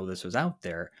 I didn't know this was out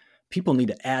there. People need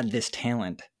to add this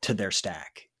talent to their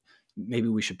stack. Maybe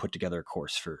we should put together a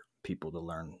course for people to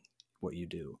learn what you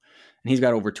do." And he's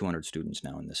got over 200 students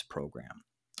now in this program.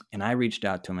 And I reached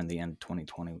out to him in the end of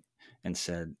 2020 and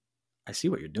said, "I see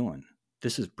what you're doing.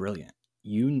 This is brilliant.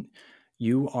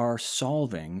 You are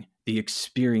solving the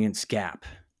experience gap,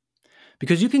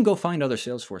 because you can go find other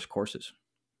Salesforce courses.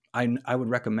 I would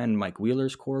recommend Mike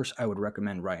Wheeler's course. I would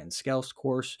recommend Ryan Skelf's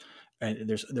course. And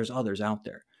there's others out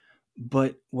there.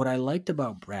 But what I liked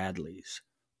about Bradley's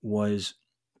was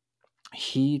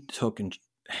he took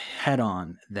head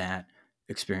on that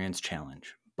experience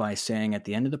challenge by saying at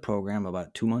the end of the program,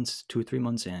 about 2 months, 2 or 3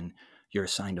 months in, you're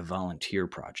assigned a volunteer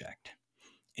project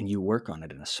and you work on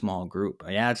it in a small group.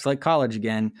 Yeah, it's like college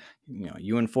again.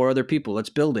 You and four other people, let's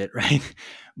build it, right?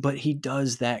 But he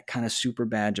does that kind of super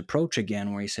badge approach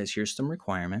again, where he says, here's some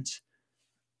requirements.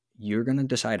 You're going to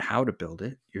decide how to build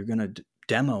it. You're going to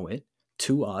demo it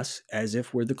to us as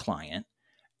if we're the client,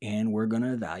 and we're going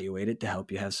to evaluate it to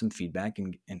help you have some feedback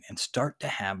and start to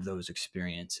have those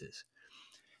experiences.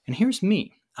 And here's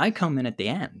me. I come in at the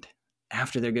end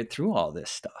after they get through all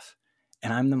this stuff,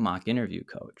 and I'm the mock interview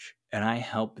coach, and I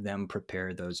help them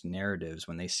prepare those narratives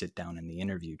when they sit down in the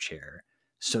interview chair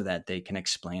so that they can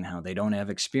explain how they don't have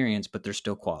experience, but they're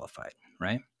still qualified,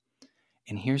 right?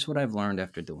 And here's what I've learned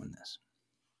after doing this.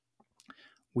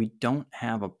 We don't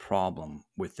have a problem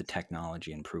with the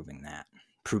technology and proving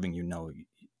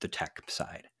the tech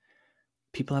side.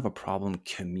 People have a problem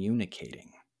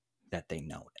communicating that they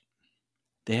know it.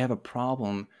 They have a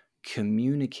problem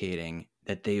communicating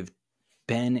that they've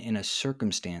been in a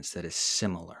circumstance that is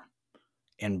similar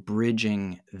and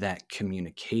bridging that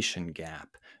communication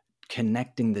gap,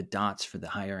 connecting the dots for the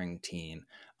hiring team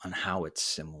on how it's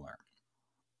similar,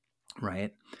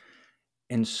 right?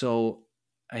 And so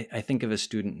I think of a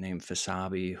student named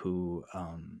Fasabi who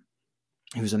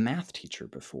he was a math teacher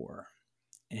before,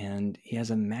 and he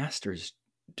has a master's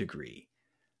degree,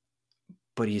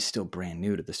 but he's still brand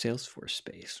new to the Salesforce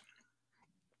space.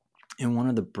 And one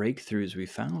of the breakthroughs we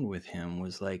found with him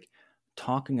was like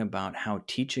talking about how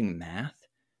teaching math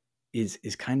is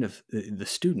kind of the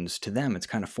students, to them, it's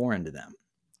kind of foreign to them,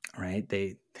 right?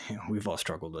 We've all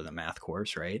struggled with a math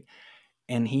course, right?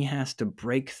 And he has to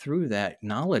break through that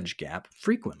knowledge gap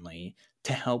frequently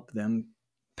to help them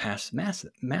pass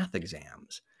math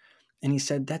exams. And he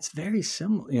said that's very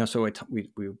similar. So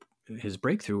his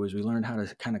breakthrough was we learned how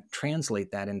to kind of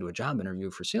translate that into a job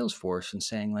interview for Salesforce, and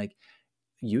saying like,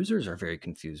 users are very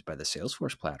confused by the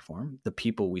Salesforce platform. The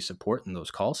people we support in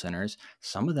those call centers,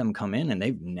 some of them come in and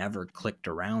they've never clicked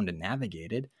around and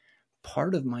navigated.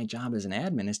 Part of my job as an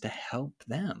admin is to help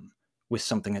them with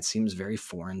something that seems very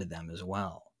foreign to them as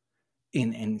well.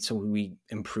 And so we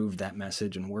improved that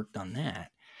message and worked on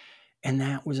that. And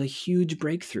that was a huge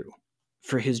breakthrough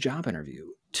for his job interview,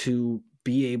 to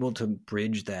be able to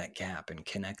bridge that gap and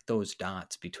connect those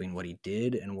dots between what he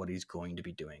did and what he's going to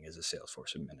be doing as a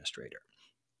Salesforce administrator.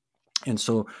 And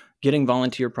so getting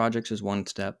volunteer projects is one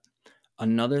step.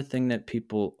 Another thing that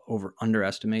people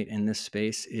underestimate in this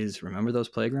space is, remember those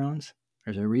playgrounds?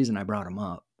 There's a reason I brought them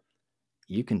up.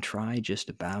 You can try just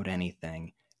about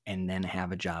anything and then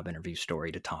have a job interview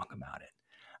story to talk about it.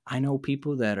 I know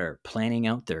people that are planning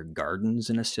out their gardens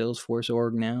in a Salesforce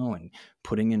org now and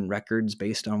putting in records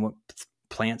based on what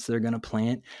plants they're going to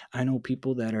plant. I know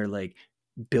people that are like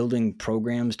building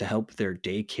programs to help their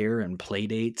daycare and play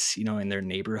dates, in their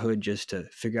neighborhood, just to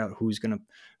figure out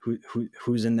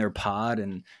who's in their pod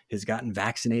and has gotten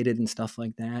vaccinated and stuff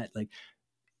like that. Like,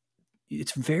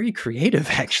 it's very creative,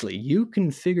 actually. You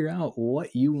can figure out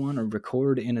what you want to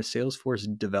record in a Salesforce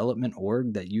development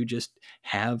org that you just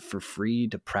have for free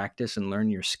to practice and learn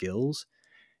your skills.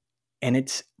 And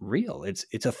it's real.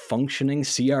 It's a functioning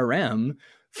CRM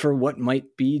for what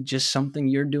might be just something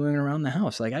you're doing around the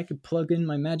house. Like, I could plug in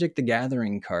my Magic the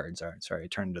Gathering cards. All right, sorry, I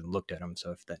turned and looked at them.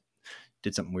 So if that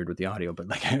did something weird with the audio, but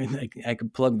like I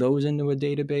could plug those into a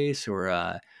database,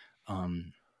 or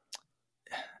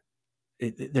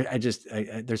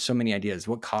there's so many ideas.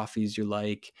 What coffees you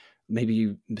like. Maybe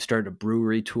you start a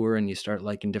brewery tour and you start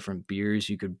liking different beers.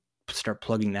 You could start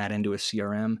plugging that into a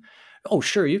CRM. Oh,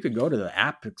 sure. You could go to the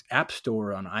app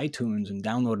store on iTunes and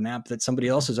download an app that somebody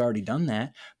else has already done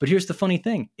that. But here's the funny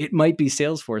thing. It might be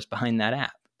Salesforce behind that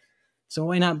app. So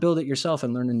why not build it yourself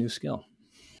and learn a new skill?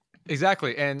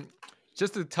 Exactly. And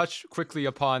just to touch quickly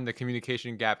upon the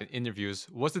communication gap in interviews,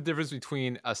 what's the difference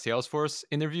between a Salesforce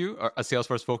interview or a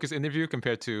Salesforce focused interview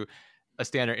compared to a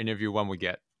standard interview one would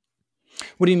get?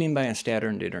 What do you mean by a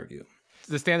standard interview?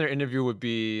 The standard interview would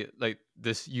be like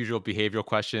this usual behavioral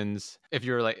questions. If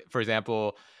you're like, for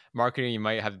example, marketing, you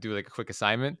might have to do like a quick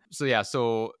assignment. So yeah,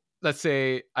 so let's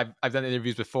say I've done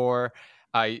interviews before.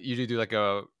 I usually do like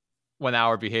a 1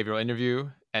 hour behavioral interview,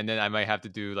 and then I might have to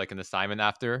do like an assignment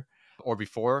after or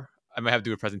before. I might have to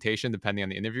do a presentation depending on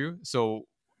the interview. So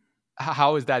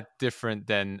how is that different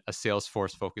than a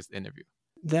Salesforce focused interview?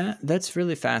 That's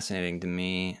really fascinating to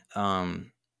me.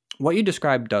 What you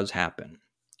described does happen,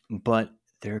 but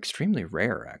they're extremely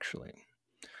rare, actually.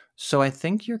 So I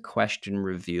think your question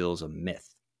reveals a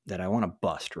myth that I want to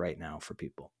bust right now for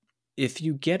people. If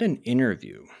you get an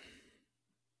interview,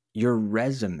 your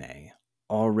resume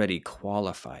already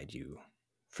qualified you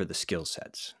for the skill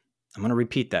sets. I'm going to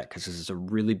repeat that because this is a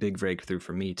really big breakthrough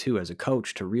for me too as a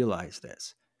coach to realize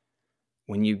this.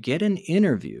 When you get an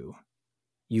interview,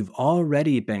 you've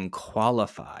already been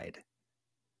qualified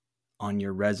on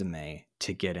your resume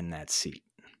to get in that seat.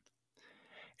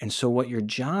 And so what your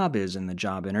job is in the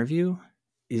job interview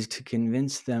is to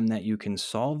convince them that you can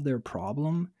solve their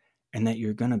problem and that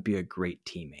you're going to be a great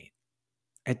teammate.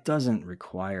 It doesn't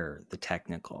require the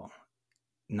technical.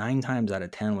 9 times out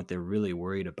of 10, what they're really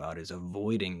worried about is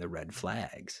avoiding the red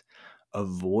flags,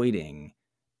 avoiding,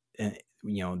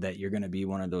 that you're going to be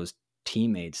one of those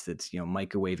teammates that's,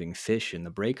 microwaving fish in the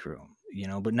break room,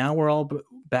 but now we're all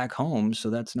back home. So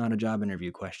that's not a job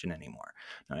interview question anymore.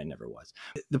 No, it never was.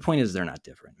 The point is, they're not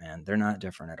different, man. They're not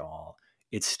different at all.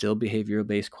 It's still behavioral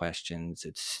based questions.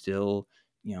 It's still,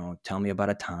 tell me about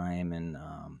a time, and,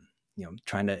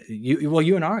 trying to,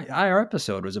 you and our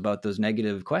episode was about those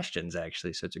negative questions,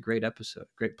 actually. So it's a great episode,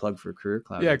 great plug for Career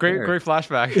Cloud. Yeah, right great, there. great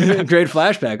flashback. Great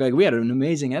flashback. Like, we had an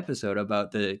amazing episode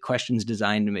about the questions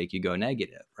designed to make you go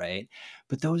negative, right?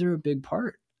 But those are a big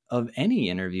part of any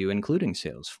interview, including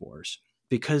Salesforce,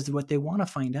 because what they want to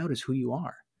find out is who you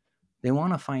are. They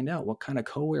want to find out what kind of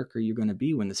coworker you're going to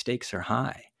be when the stakes are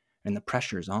high and the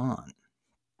pressure's on,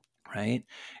 right?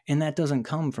 And that doesn't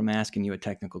come from asking you a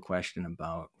technical question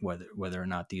about whether or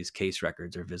not these case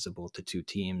records are visible to two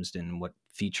teams and what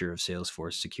feature of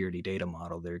Salesforce security data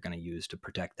model they're going to use to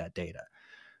protect that data.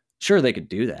 Sure, they could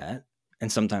do that. And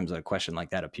sometimes a question like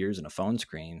that appears in a phone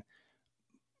screen.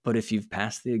 But if you've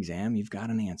passed the exam, you've got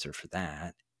an answer for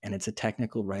that. And it's a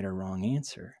technical right or wrong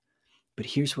answer. But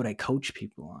here's what I coach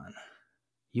people on.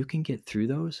 You can get through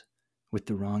those with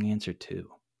the wrong answer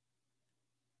too.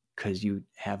 because you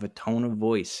have a tone of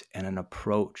voice and an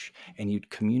approach, and you'd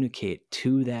communicate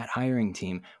to that hiring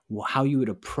team how you would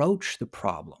approach the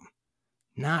problem,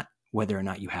 not whether or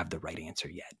not you have the right answer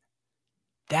yet.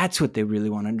 That's what they really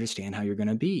want to understand, how you're going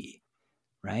to be,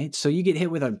 right? So you get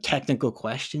hit with a technical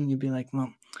question, you'd be like,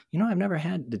 well, I've never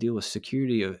had to deal with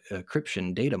security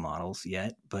encryption data models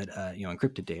yet, but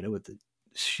encrypted data with the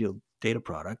Shield data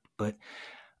product. But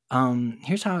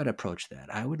here's how I'd approach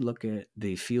that. I would look at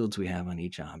the fields we have on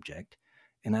each object,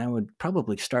 and I would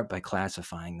probably start by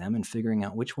classifying them and figuring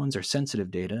out which ones are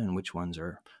sensitive data and which ones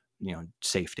are,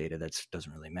 safe data. That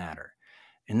doesn't really matter.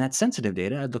 And that sensitive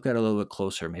data, I'd look at a little bit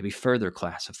closer, maybe further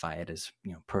classify it as,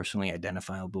 personally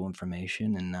identifiable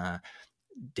information, and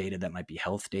data that might be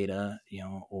health data,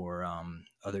 or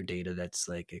other data that's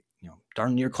like,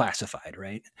 darn near classified,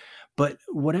 right? But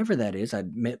whatever that is,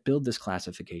 I'd build this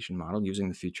classification model using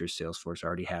the features Salesforce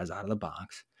already has out of the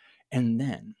box. And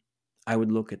then I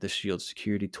would look at the Shield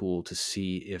security tool to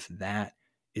see if that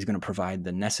is going to provide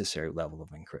the necessary level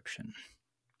of encryption.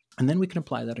 And then we can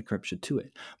apply that encryption to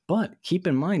it. But keep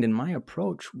in mind, in my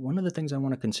approach, one of the things I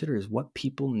want to consider is what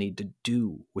people need to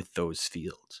do with those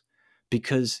fields,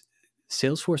 because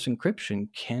Salesforce encryption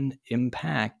can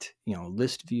impact,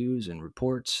 list views and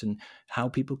reports and how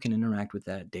people can interact with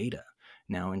that data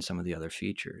now in some of the other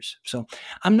features. So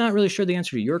I'm not really sure the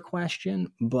answer to your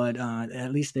question, but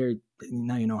at least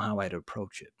now you know how I'd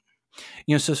approach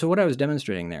it. So what I was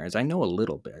demonstrating there is I know a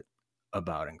little bit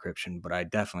about encryption, but I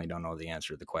definitely don't know the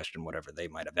answer to the question, whatever they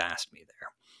might have asked me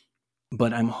there.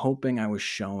 But I'm hoping I was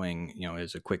showing,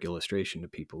 as a quick illustration to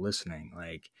people listening,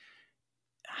 like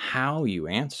how you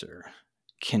answer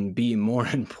can be more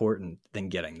important than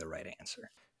getting the right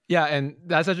answer. Yeah, and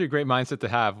that's actually a great mindset to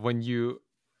have. When you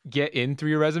get in through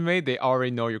your resume, they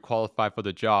already know you're qualified for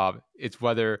the job. It's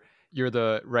whether you're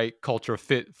the right cultural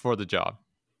fit for the job.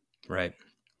 Right.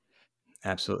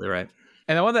 Absolutely right.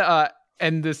 And I want to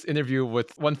end this interview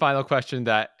with one final question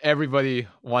that everybody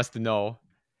wants to know.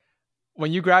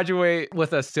 When you graduate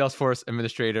with a Salesforce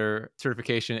administrator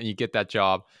certification and you get that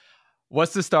job,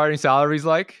 what's the starting salaries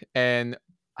like? And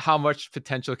how much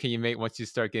potential can you make once you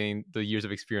start getting the years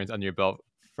of experience under your belt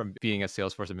from being a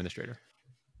Salesforce administrator?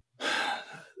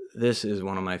 This is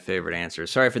one of my favorite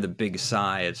answers. Sorry for the big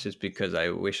sigh. It's just because I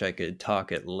wish I could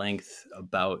talk at length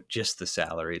about just the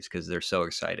salaries because they're so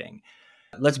exciting.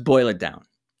 Let's boil it down.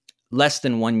 Less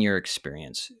than 1 year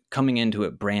experience, coming into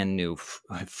it brand new,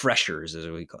 freshers, as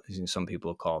some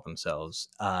people call themselves.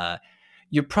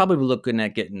 You're probably looking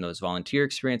at getting those volunteer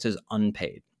experiences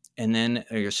unpaid. And then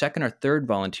your second or third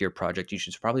volunteer project, you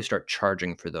should probably start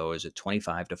charging for those at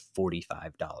 $25 to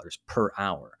 $45 per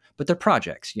hour. But they're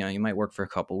projects. You might work for a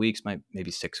couple weeks,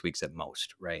 maybe 6 weeks at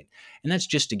most, right? And that's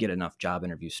just to get enough job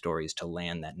interview stories to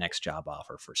land that next job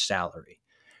offer for salary.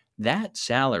 That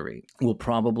salary will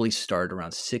probably start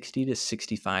around 60 to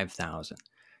 65,000.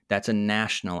 That's a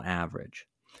national average.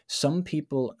 Some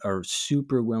people are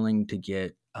super willing to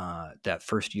get that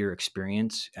first year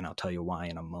experience, and I'll tell you why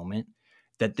in a moment.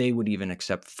 That they would even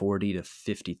accept $40 to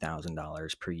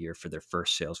 $50,000 per year for their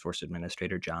first Salesforce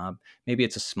administrator job. Maybe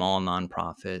it's a small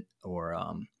nonprofit or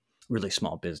really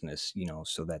small business,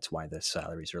 so that's why the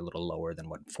salaries are a little lower than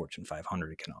what Fortune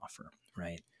 500 can offer,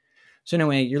 right? So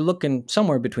anyway, you're looking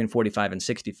somewhere between 45 and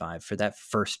 65 for that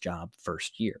first job,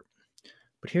 first year.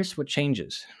 But here's what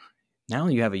changes. Now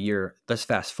you have a year. Let's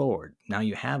fast forward. Now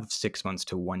you have 6 months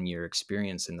to 1 year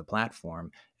experience in the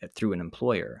platform through an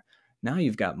employer. Now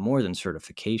you've got more than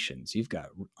certifications. You've got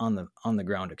on the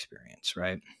ground experience,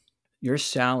 right? Your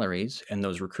salaries and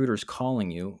those recruiters calling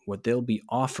you, what they'll be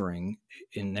offering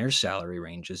in their salary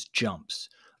ranges jumps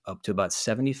up to about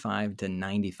 $75,000 to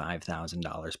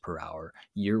 $95,000 per hour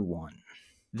year one.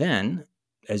 Then,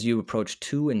 as you approach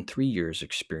 2 and 3 years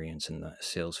experience in the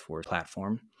Salesforce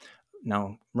platform,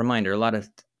 now reminder, a lot of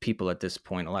people at this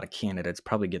point, a lot of candidates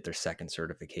probably get their second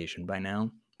certification by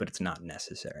now, but it's not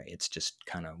necessary. It's just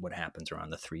kind of what happens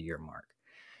around the 3 year mark.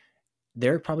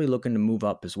 They're probably looking to move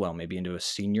up as well, maybe into a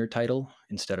senior title.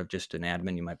 Instead of just an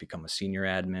admin, you might become a senior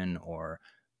admin or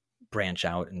branch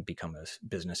out and become a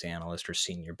business analyst or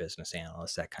senior business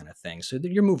analyst, that kind of thing. So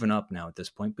you're moving up now at this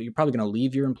point, but you're probably going to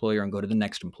leave your employer and go to the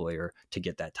next employer to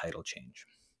get that title change.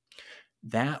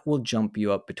 That will jump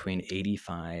you up between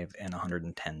 $85,000 and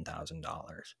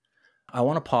 $110,000. I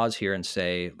want to pause here and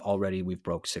say already we've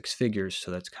broke six figures,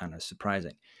 so that's kind of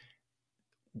surprising.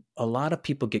 A lot of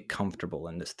people get comfortable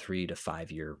in this 3 to 5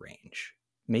 year range.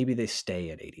 Maybe they stay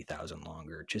at 80,000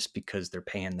 longer just because they're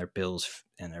paying their bills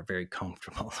and they're very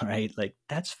comfortable, right? Like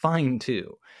that's fine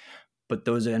too. But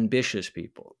those ambitious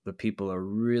people, the people are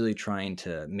really trying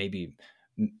to maybe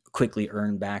quickly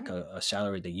earn back a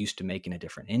salary they used to make in a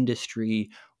different industry,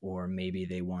 or maybe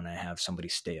they want to have somebody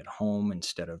stay at home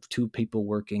instead of two people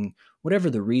working. Whatever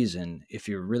the reason, if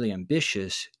you're really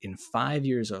ambitious, in 5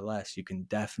 years or less, you can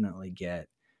definitely get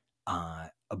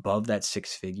above that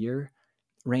six-figure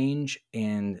range.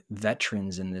 And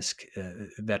veterans in this,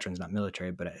 veterans, not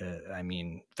military, but I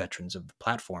mean veterans of the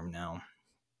platform now,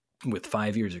 with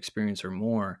 5 years experience or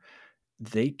more,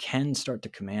 they can start to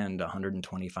command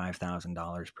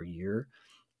 $125,000 per year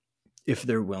if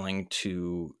they're willing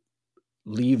to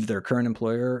leave their current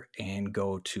employer and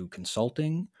go to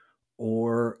consulting,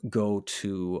 or go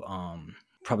to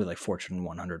probably like Fortune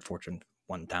 100, Fortune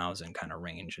 1000 kind of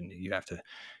range. And you have to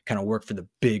kind of work for the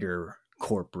bigger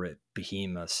corporate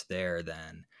behemoths there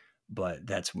then. But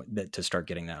that's that to start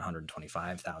getting that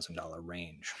 $125,000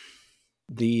 range.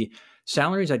 The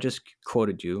salaries I just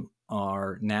quoted you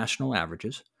are national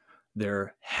averages.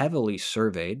 They're heavily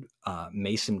surveyed.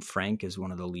 Mason Frank is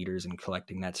one of the leaders in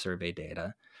collecting that survey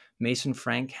data. Mason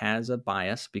Frank has a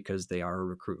bias because they are a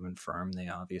recruitment firm. They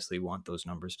obviously want those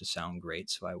numbers to sound great.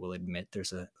 So I will admit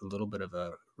there's a little bit of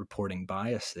a reporting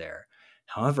bias there.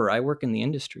 However, I work in the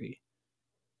industry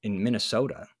in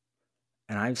Minnesota,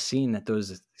 and I've seen that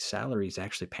those salaries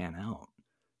actually pan out.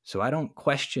 So I don't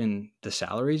question the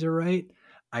salaries are right.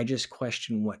 I just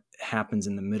question what happens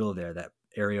in the middle there, that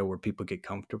area where people get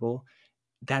comfortable.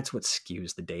 That's what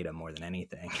skews the data more than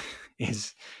anything.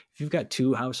 Is if you've got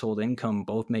two household income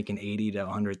both making $80,000 to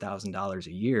 $100,000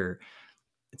 a year,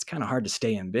 it's kind of hard to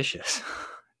stay ambitious.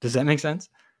 Does that make sense?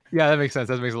 Yeah, that makes sense.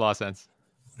 That makes a lot of sense.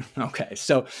 Okay,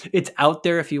 so it's out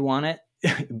there if you want it,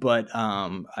 but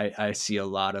I see a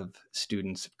lot of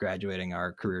students graduating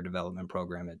our career development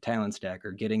program at Talent Stack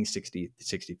are getting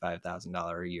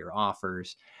 $65,000 a year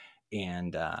offers,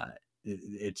 and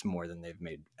it's more than they've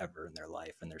made ever in their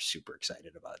life, and they're super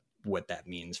excited about what that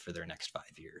means for their next 5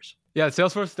 years. Yeah,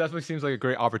 Salesforce definitely seems like a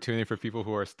great opportunity for people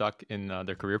who are stuck in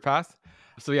their career path.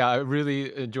 So yeah, I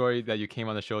really enjoyed that you came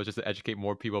on the show just to educate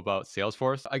more people about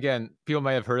Salesforce. Again, people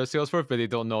might have heard of Salesforce, but they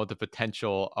don't know the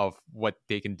potential of what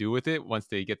they can do with it once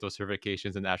they get those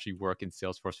certifications and actually work in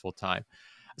Salesforce full time.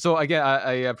 So again,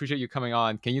 I appreciate you coming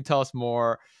on. Can you tell us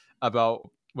more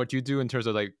about what you do in terms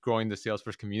of like growing the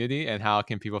Salesforce community, and how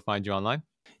can people find you online?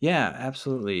 Yeah,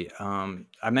 absolutely.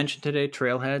 I mentioned today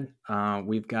Trailhead.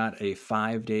 We've got a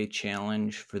 5-day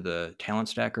challenge for the Talent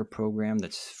Stacker program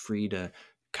that's free to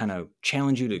kind of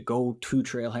challenge you to go to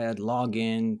Trailhead, log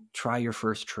in, try your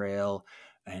first trail,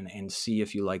 and see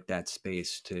if you like that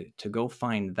space. To go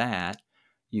find that,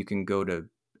 you can go to,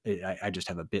 I just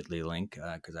have a bit.ly link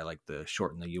because I like to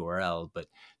shorten the URL, but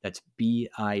that's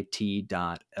bit.ly,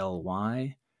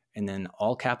 and then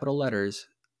all capital letters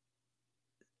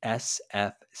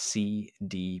SFCDP,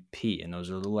 and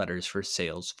those are the letters for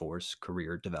Salesforce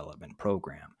Career Development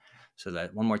Program. So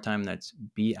that one more time, that's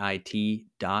bit.ly.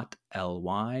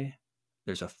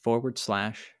 There's a forward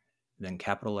slash, then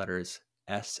capital letters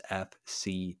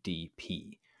SFCDP.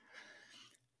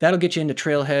 That'll get you into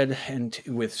Trailhead, and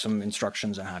with some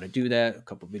instructions on how to do that, a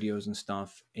couple videos and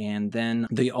stuff. And then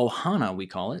the Ohana, we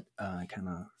call it, kind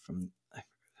of from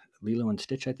Lilo and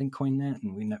Stitch, I think, coined that,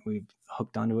 and we've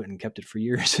hooked onto it and kept it for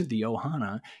years. The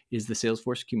Ohana is the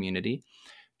Salesforce community.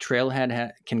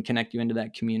 Trailhead can connect you into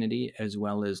that community, as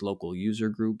well as local user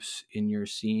groups in your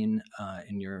scene,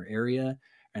 in your area,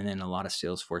 and then a lot of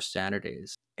Salesforce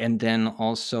Saturdays. And then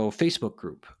also Facebook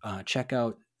group. Check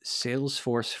out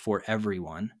Salesforce for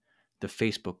Everyone, the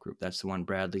Facebook group. That's the one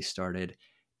Bradley started,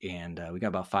 and we got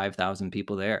about 5,000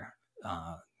 people there.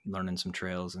 Learning some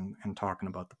trails and talking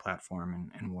about the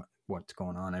platform and what's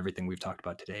going on. Everything we've talked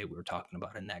about today, we were talking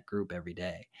about in that group every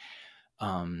day.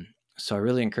 So I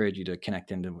really encourage you to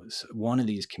connect into one of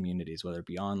these communities, whether it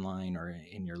be online or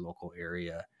in your local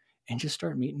area, and just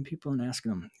start meeting people and asking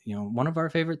them, one of our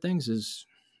favorite things is,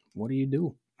 what do you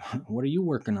do? What are you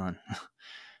working on?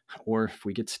 Or if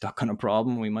we get stuck on a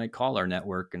problem, we might call our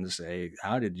network and say,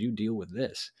 how did you deal with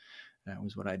this? That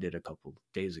was what I did a couple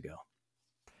days ago.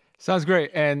 Sounds great.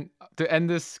 And to end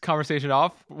this conversation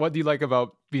off, what do you like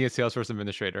about being a Salesforce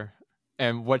administrator?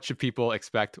 And what should people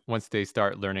expect once they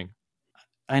start learning?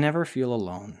 I never feel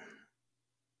alone.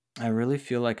 I really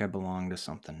feel like I belong to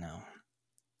something now.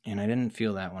 And I didn't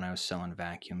feel that when I was selling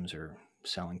vacuums or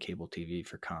selling cable TV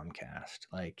for Comcast.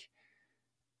 Like,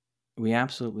 we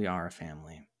absolutely are a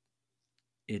family.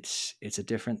 It's a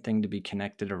different thing to be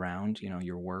connected around,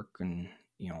 your work and,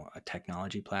 a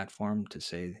technology platform to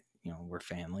say, we're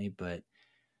family, but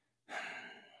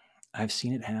I've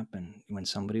seen it happen when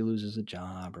somebody loses a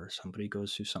job or somebody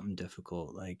goes through something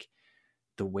difficult. Like,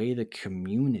 the way the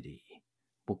community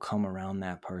will come around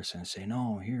that person and say,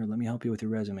 no, here, let me help you with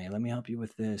your resume. Let me help you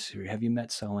with this. Or have you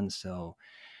met so-and-so?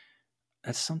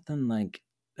 That's something like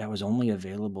that was only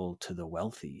available to the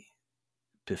wealthy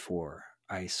before.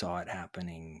 I saw it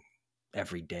happening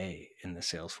every day in the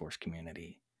Salesforce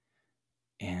community.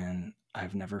 And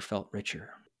I've never felt richer.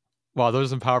 Wow, those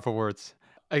are some powerful words.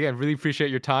 Again, really appreciate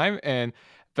your time and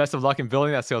best of luck in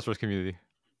building that Salesforce community.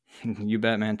 You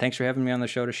bet, man. Thanks for having me on the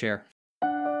show to share.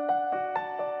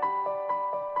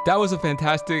 That was a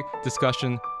fantastic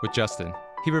discussion with Justin.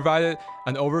 He provided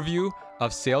an overview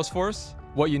of Salesforce,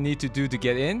 what you need to do to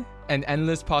get in, and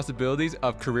endless possibilities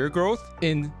of career growth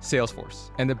in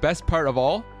Salesforce. And the best part of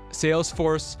all,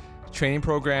 Salesforce training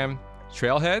program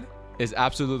Trailhead is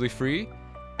absolutely free,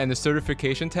 and the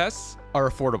certification tests are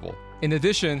affordable. In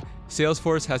addition,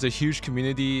 Salesforce has a huge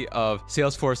community of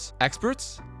Salesforce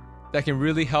experts that can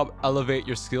really help elevate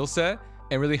your skill set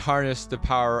and really harness the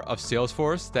power of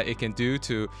Salesforce that it can do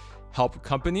to help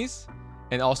companies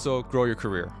and also grow your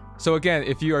career. So again,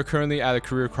 if you are currently at a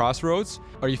career crossroads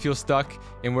or you feel stuck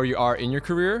in where you are in your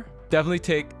career, definitely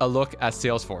take a look at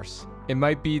Salesforce. It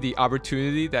might be the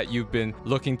opportunity that you've been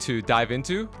looking to dive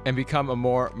into and become a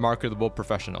more marketable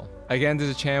professional. Again, this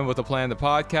is Chan with the Plan, the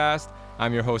podcast.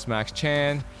 I'm your host, Max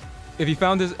Chan. If you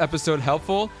found this episode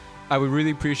helpful, I would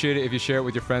really appreciate it if you share it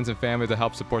with your friends and family to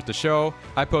help support the show.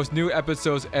 I post new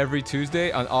episodes every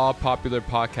Tuesday on all popular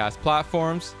podcast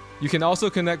platforms. You can also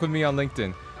connect with me on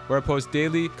LinkedIn, where I post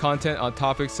daily content on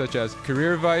topics such as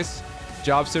career advice,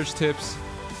 job search tips,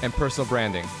 and personal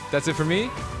branding. That's it for me,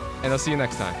 and I'll see you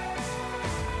next time.